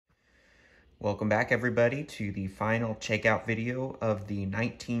Welcome back, everybody, to the final checkout video of the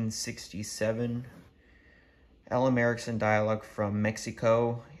 1967 Ericsson Dialog from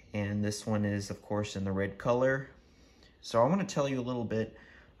Mexico, and this one is, of course, in the red color. So I want to tell you a little bit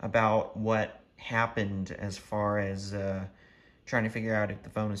about what happened as far as trying to figure out if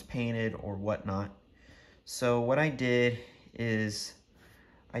the phone is painted or whatnot. So what I did is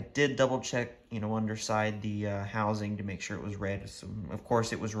I did double check, underside the housing to make sure it was red. So of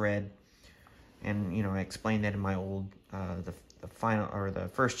course it was red. And, I explained that in my old, the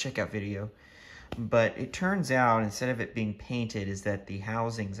first checkout video. But it turns out, instead of it being painted, is that the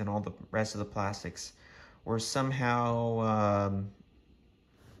housings and all the rest of the plastics were somehow,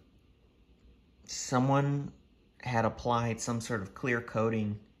 someone had applied some sort of clear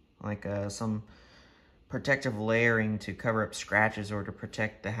coating, like some protective layering to cover up scratches or to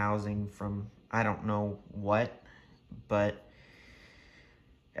protect the housing from, I don't know what, but,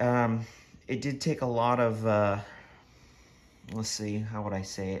 it did take a lot of, let's see, how would I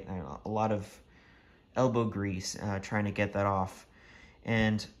say it? A lot of elbow grease trying to get that off.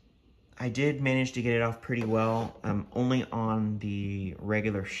 And I did manage to get it off pretty well, only on the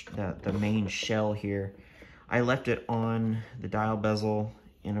regular, the main shell here. I left it on the dial bezel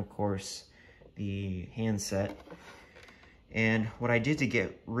and, of course, the handset. And what I did to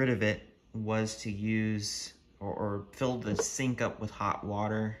get rid of it was to use, or fill the sink up with hot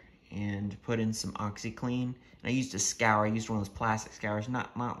water and put in some OxyClean. And I used a scour. I used one of those plastic scours,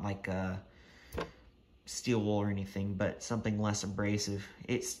 not like a steel wool or anything, but something less abrasive.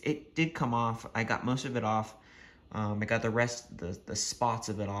 It did come off. I got most of it off. I got the rest, the spots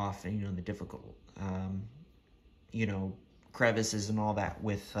of it off, and the difficult, crevices and all that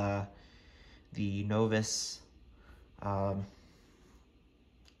with the Novus. What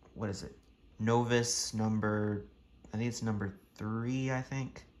is it? Novus number, I think it's number 3, I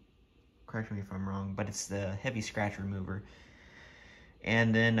think. Correct me if I'm wrong, but it's the heavy scratch remover.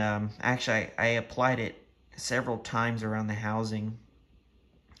 And then actually I applied it several times around the housing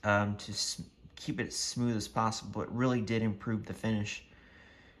to keep it as smooth as possible. It really did improve the finish.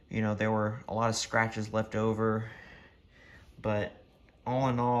 There were a lot of scratches left over, but all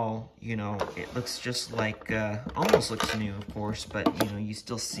in all, it looks just like, almost looks new, of course, but you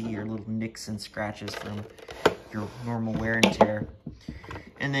still see your little nicks and scratches from your normal wear and tear.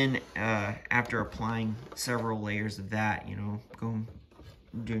 And then after applying several layers of that,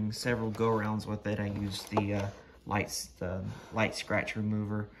 doing several go-arounds with it, I used the light scratch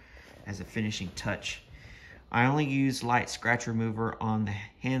remover as a finishing touch. I only used light scratch remover on the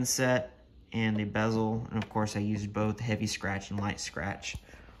handset and the bezel, and of course I used both heavy scratch and light scratch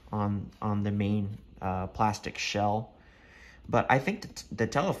on the main plastic shell. But I think the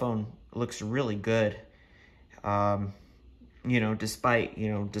telephone looks really good. Despite,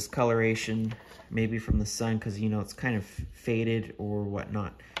 discoloration, maybe from the sun, because, it's kind of faded or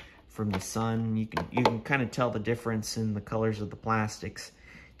whatnot from the sun. You can kind of tell the difference in the colors of the plastics.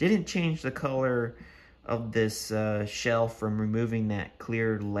 Didn't change the color of this shell from removing that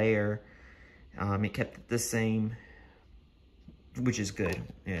clear layer. It kept it the same, which is good.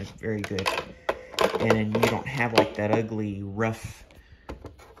 Yeah, it's very good. And then you don't have like that ugly, rough,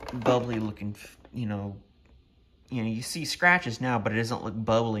 bubbly looking, you see scratches now, but it doesn't look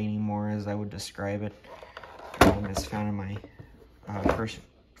bubbly anymore, as I would describe it. As found in my first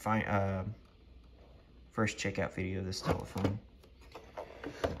checkout video of this telephone.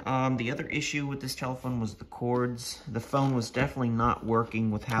 The other issue with this telephone was the cords. The phone was definitely not working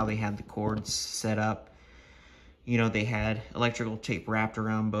with how they had the cords set up. They had electrical tape wrapped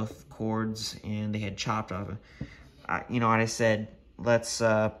around both cords, and they had chopped off. I said, let's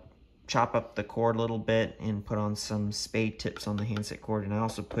chop up the cord a little bit and put on some spade tips on the handset cord. And I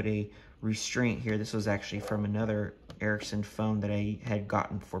also put a restraint here. This was actually from another Ericsson phone that I had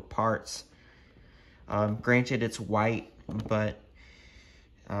gotten for parts. Granted, it's white, but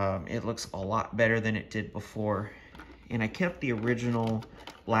it looks a lot better than it did before. And I kept the original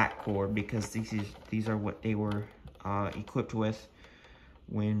black cord because these are what they were equipped with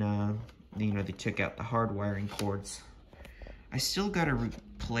when they took out the hard wiring cords. I still got to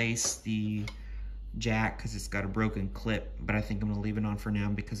replace the jack because it's got a broken clip, but I think I'm going to leave it on for now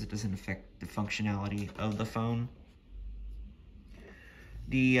because it doesn't affect the functionality of the phone.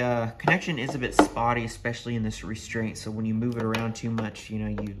 The connection is a bit spotty, especially in this restraint, so when you move it around too much,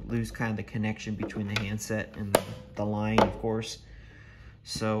 you lose kind of the connection between the handset and the line, of course.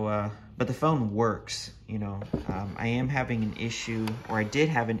 So, but the phone works, I am having an issue, or I did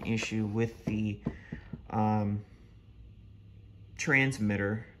have an issue with the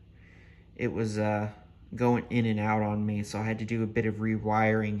transmitter. It was going in and out on me, so I had to do a bit of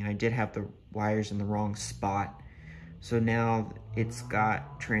rewiring. I did have the wires in the wrong spot. So now it's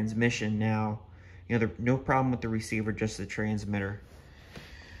got transmission now. You know, no problem with the receiver, just the transmitter.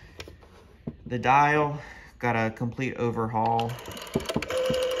 The dial got a complete overhaul.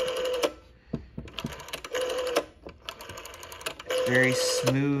 It's very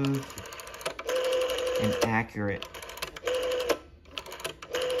smooth and accurate.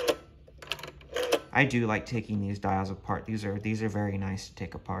 I do like taking these dials apart. These are very nice to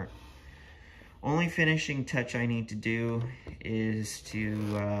take apart. Only finishing touch I need to do is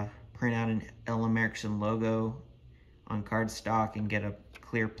to print out an Ericsson logo on cardstock and get a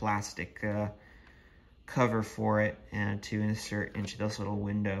clear plastic cover for it and to insert into this little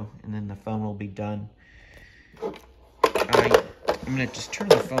window, and then the phone will be done. I'm gonna just turn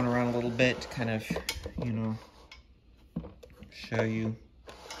the phone around a little bit to kind of, you know, show you.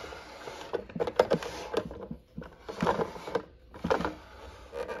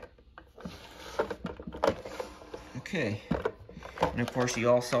 Okay, and of course you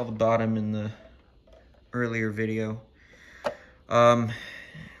all saw the bottom in the earlier video.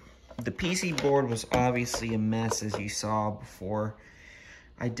 The PC board was obviously a mess, as you saw before.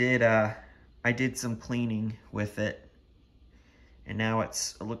 I did some cleaning with it, and now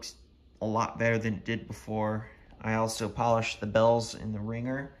it looks a lot better than it did before. I also polished the bells in the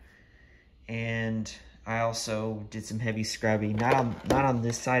ringer, and I also did some heavy scrubbing, not on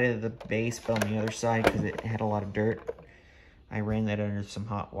this side of the base, but on the other side, because it had a lot of dirt. I ran that under some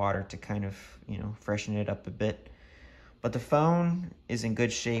hot water to kind of, you know, freshen it up a bit. But the phone is in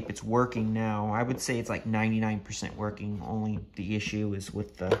good shape. It's working now. I would say it's like 99% working. Only the issue is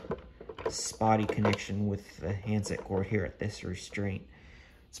with the spotty connection with the handset cord here at this restraint.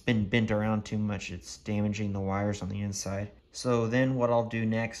 It's been bent around too much. It's damaging the wires on the inside. So then what I'll do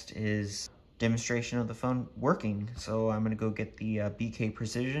next is demonstration of the phone working. So I'm gonna go get the BK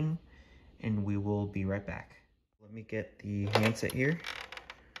Precision, and we will be right back. Let me get the handset here.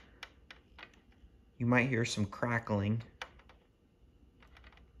 You might hear some crackling,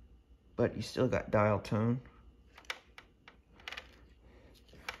 but you still got dial tone.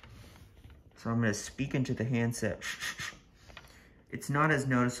 So I'm gonna speak into the handset. It's not as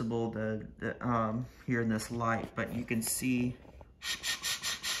noticeable here in this light, but you can see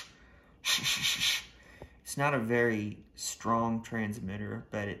it's not a very strong transmitter,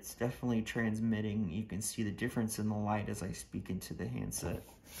 but it's definitely transmitting. You can see the difference in the light as I speak into the handset.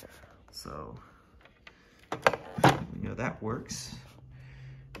 So, you know, that works.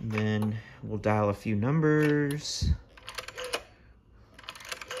 And then we'll dial a few numbers.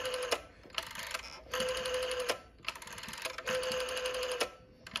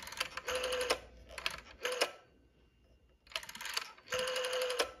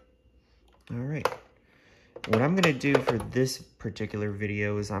 All right. What I'm going to do for this particular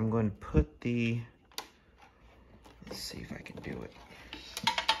video is I'm going to put let's see if I can do it.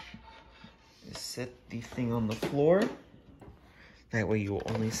 Set the thing on the floor. That way you will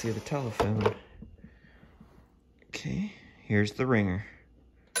only see the telephone. Okay, here's the ringer.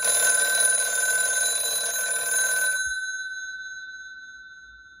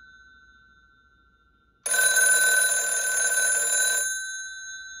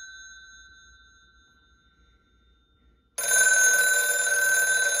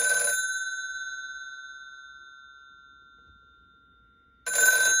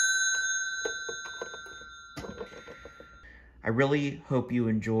 I really hope you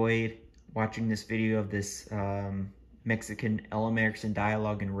enjoyed watching this video of this Mexican Ericsson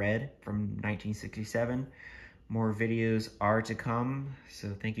Dialog in red from 1967. More videos are to come,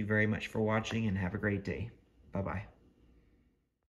 so thank you very much for watching and have a great day. Bye-bye.